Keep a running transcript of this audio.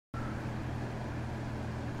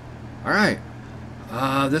All right.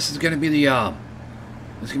 This is gonna be the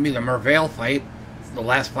Merveil fight, the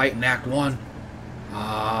last fight in Act 1.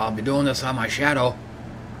 I'll be doing this on my shadow,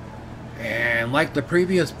 and like the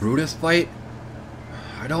previous Brutus fight,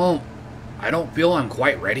 I don't feel I'm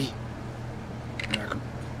quite ready,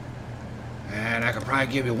 and I could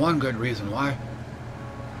probably give you one good reason why.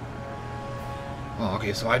 Oh,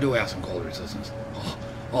 okay, so I do have some cold resistance,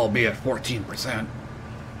 albeit 14%.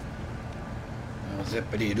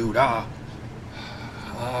 Zippity doo dah.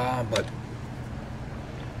 But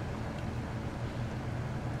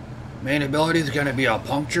main ability is going to be a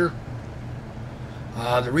puncture.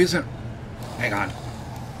 The reason, hang on.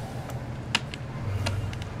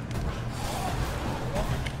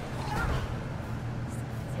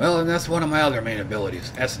 Well, and that's one of my other main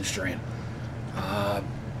abilities, Essence Drain.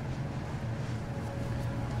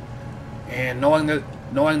 And knowing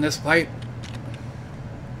this fight,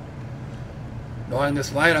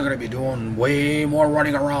 I'm going to be doing way more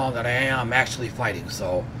running around than I am actually fighting,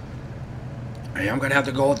 so I am going to have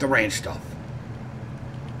to go with the range stuff.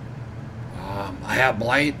 I have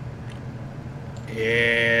Blight.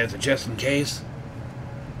 It's just in case.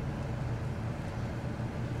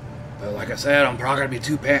 But like I said, I'm probably going to be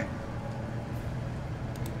too packed.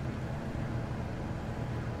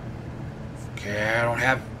 Okay, I don't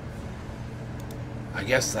have... I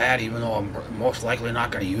guess that, even though I'm most likely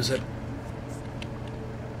not going to use it.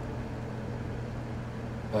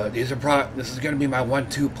 But these are this is going to be my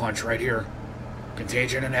 1-2 punch right here.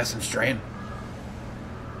 Contagion and Essence Drain.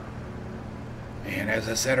 And as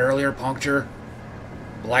I said earlier, Puncture,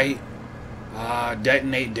 Blight,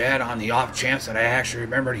 Detonate Dead on the off chance that I actually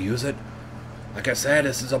remember to use it. Like I said,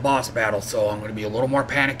 this is a boss battle, so I'm going to be a little more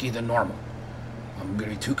panicky than normal. I'm going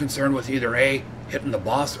to be too concerned with either A, hitting the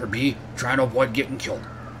boss, or B, trying to avoid getting killed.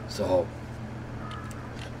 So,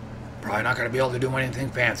 probably not going to be able to do anything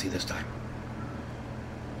fancy this time.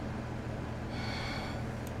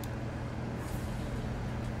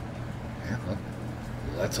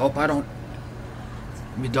 Let's hope I don't.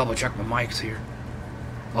 Let me double check my mics here.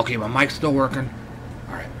 Okay, my mic's still working.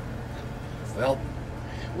 Alright. Well,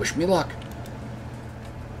 wish me luck.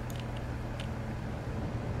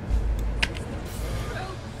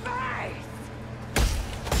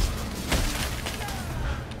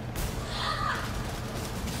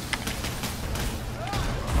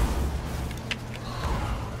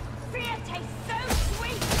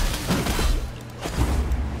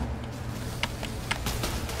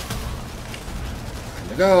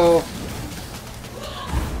 Go.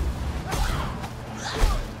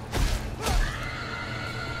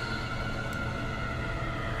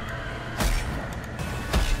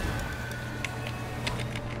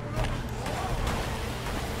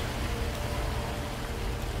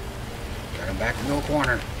 Got him back into a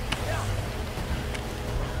corner.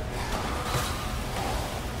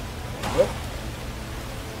 Whoop.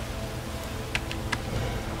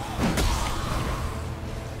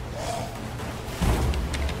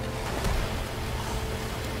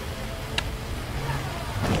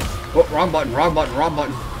 Oh, wrong button, wrong button, wrong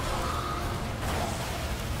button.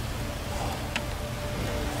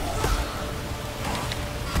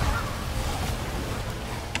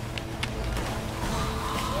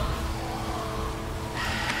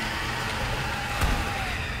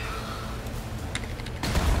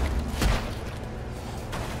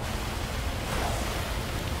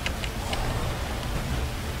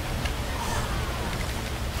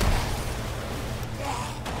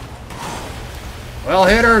 Well,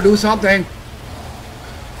 hit her, do something.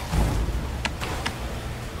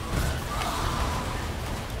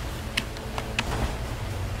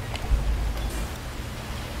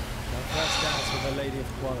 First dance with a lady of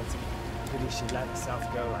quality. Pity she let herself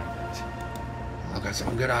go like that. I'll get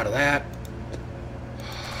something good out of that.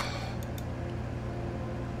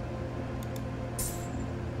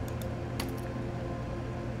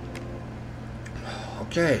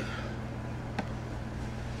 Okay.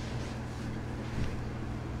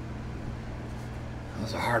 That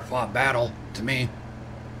was a hard-fought battle to me.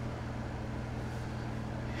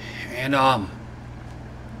 And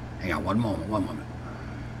hang on one moment.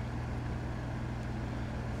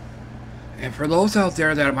 And for those out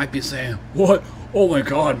there that might be saying, "What? Oh my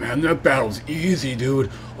God, man, that battle's easy, dude.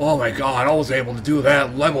 Oh my God, I was able to do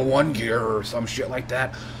that level 1 gear or some shit like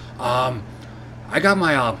that." I got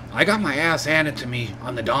my ass handed to me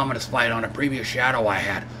on the Dominus fight on a previous shadow I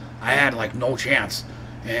had. I had like no chance,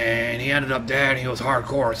 and he ended up dead. He was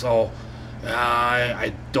hardcore, so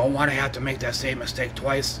I don't want to have to make that same mistake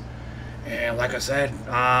twice. And like I said,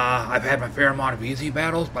 I've had my fair amount of easy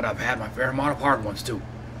battles, but I've had my fair amount of hard ones too.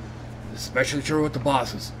 Especially true with the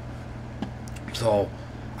bosses. So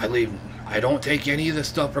I don't take any of this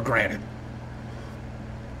stuff for granted.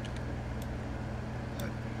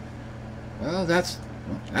 Well, that's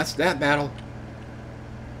that battle.